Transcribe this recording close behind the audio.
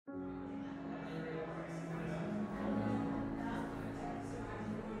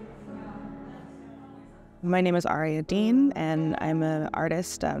My name is Aria Dean, and I'm an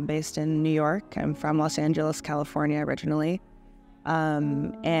artist based in New York. I'm from Los Angeles, California originally.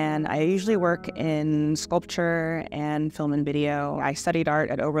 And I usually work in sculpture and film and video. I studied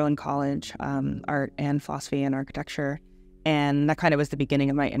art at Oberlin College, art and philosophy and architecture. And that kind of was the beginning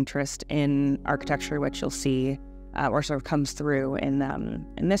of my interest in architecture, which you'll see or sort of comes through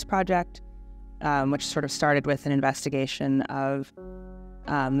in this project, which sort of started with an investigation of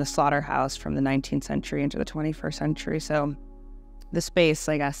the slaughterhouse from the 19th century into the 21st century. So the space,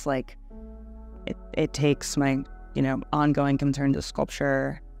 I guess, like it takes my, ongoing concerns of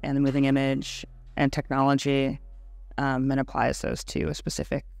sculpture and the moving image and technology and applies those to a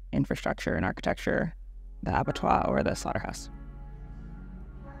specific infrastructure and architecture, the abattoir or the slaughterhouse.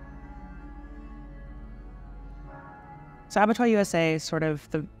 So Abattoir U.S.A. is sort of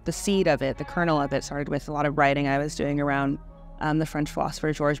the seed of it, the kernel of it started with a lot of writing I was doing around the French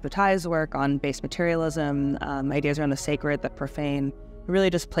philosopher Georges Bataille's work on base materialism, ideas around the sacred, the profane, really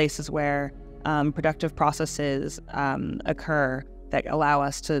just places where productive processes occur that allow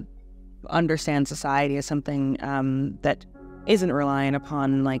us to understand society as something that isn't reliant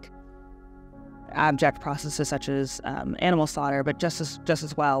upon like abject processes such as animal slaughter, but just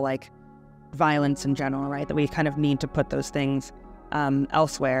as well like violence in general, right? That we kind of need to put those things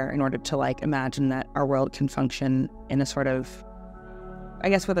elsewhere in order to like imagine that our world can function in a sort of, I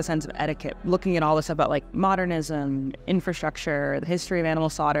guess, with a sense of etiquette, looking at all this about like modernism, infrastructure, the history of animal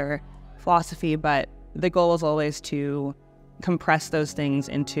slaughter, philosophy, but the goal is always to compress those things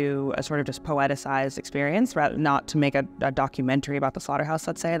into a sort of just poeticized experience, rather not to make a documentary about the slaughterhouse,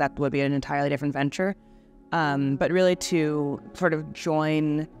 let's say. That would be an entirely different venture. But really to sort of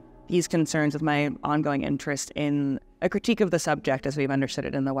join these concerns with my ongoing interest in a critique of the subject as we've understood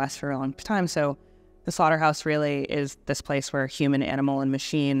it in the West for a long time. So the slaughterhouse really is this place where human, animal, and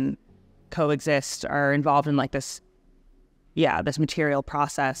machine coexist, are involved in like this material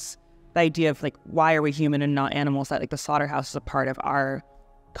process. The idea of like, why are we human and not animals? That like the slaughterhouse is a part of our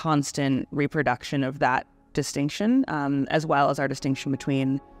constant reproduction of that distinction, as well as our distinction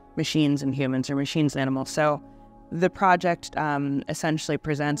between machines and humans or machines and animals. So the project essentially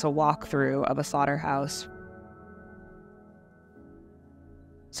presents a walkthrough of a slaughterhouse.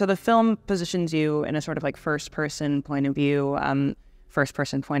 So the film positions you in a sort of like first-person point of view.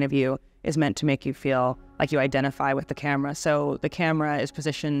 First-person point of view is meant to make you feel like you identify with the camera. So the camera is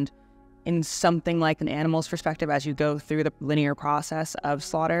positioned in something like an animal's perspective as you go through the linear process of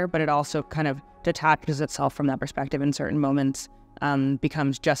slaughter, but it also kind of detaches itself from that perspective in certain moments,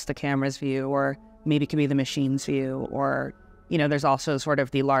 becomes just the camera's view, or maybe it can be the machine's view, or, there's also sort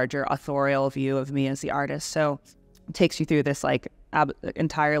of the larger authorial view of me as the artist. So it takes you through this like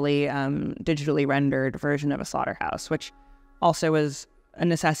entirely digitally rendered version of a slaughterhouse, which also is a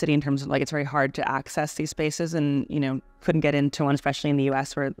necessity in terms of like it's very hard to access these spaces, and couldn't get into one, especially in the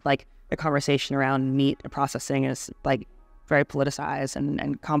U.S. where like the conversation around meat processing is like very politicized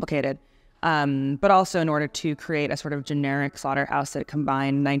and complicated. But also in order to create a sort of generic slaughterhouse that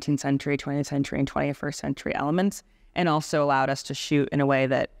combined 19th century, 20th century, and 21st century elements, and also allowed us to shoot in a way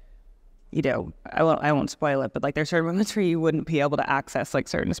that, I won't spoil it, but like there's certain moments where you wouldn't be able to access like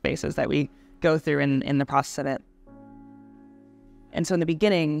certain spaces that we go through in the process of it. And so in the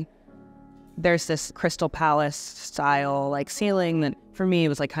beginning, there's this Crystal Palace style like ceiling that for me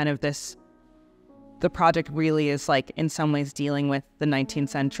was like kind of this, the project really is like in some ways dealing with the 19th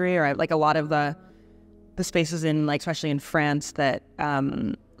century, or like a lot of the spaces in like, especially in France that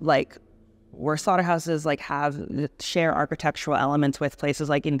like where slaughterhouses like share architectural elements with places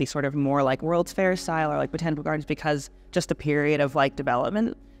like in the sort of more like World's Fair style or like botanical gardens, because just the period of like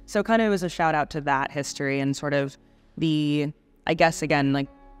development. So kind of was a shout out to that history and sort of the, I guess again, like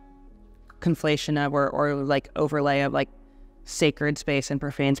conflation of or like overlay of like sacred space and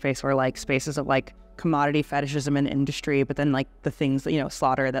profane space, or like spaces of like commodity fetishism and industry, but then like the things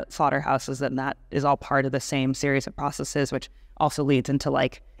that, slaughterhouses, and that is all part of the same series of processes, which also leads into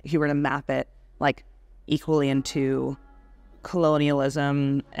like, if you were to map it like equally into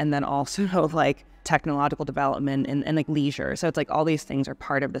colonialism and then also like technological development and like leisure. So it's like all these things are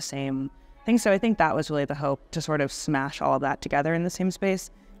part of the same thing. So I think that was really the hope, to sort of smash all of that together in the same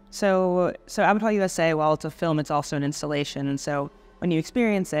space. So Abattoir U.S.A., while it's a film, it's also an installation. And so when you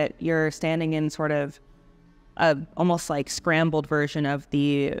experience it, you're standing in sort of a almost like scrambled version of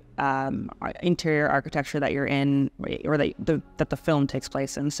the interior architecture that you're in, or that the film takes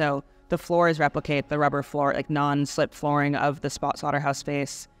place in. So the floors replicate the rubber floor, like non-slip flooring of the slaughterhouse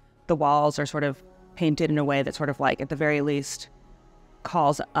space. The walls are sort of painted in a way that sort of like, at the very least,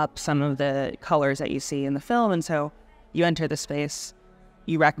 calls up some of the colors that you see in the film. And so you enter the space,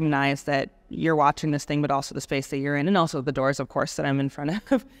 you recognize that you're watching this thing, but also the space that you're in, and also the doors, of course, that I'm in front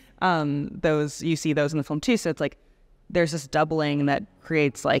of. Those, you see those in the film too. So it's like there's this doubling that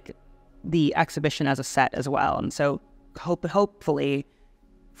creates like the exhibition as a set as well. And so hopefully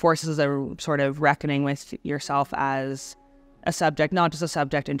forces a sort of reckoning with yourself as a subject, not just a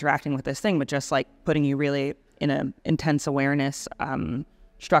subject interacting with this thing, but just like putting you really in an intense awareness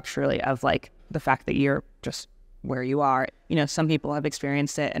structurally of like the fact that you're just where you are. You know, some people have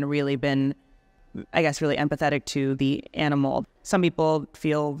experienced it and really been, I guess, really empathetic to the animal. Some people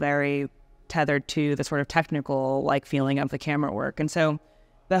feel very tethered to the sort of technical like feeling of the camera work. And so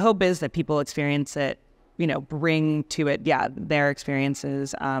the hope is that people experience it, you know, bring to it, their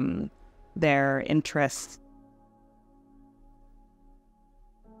experiences, their interests,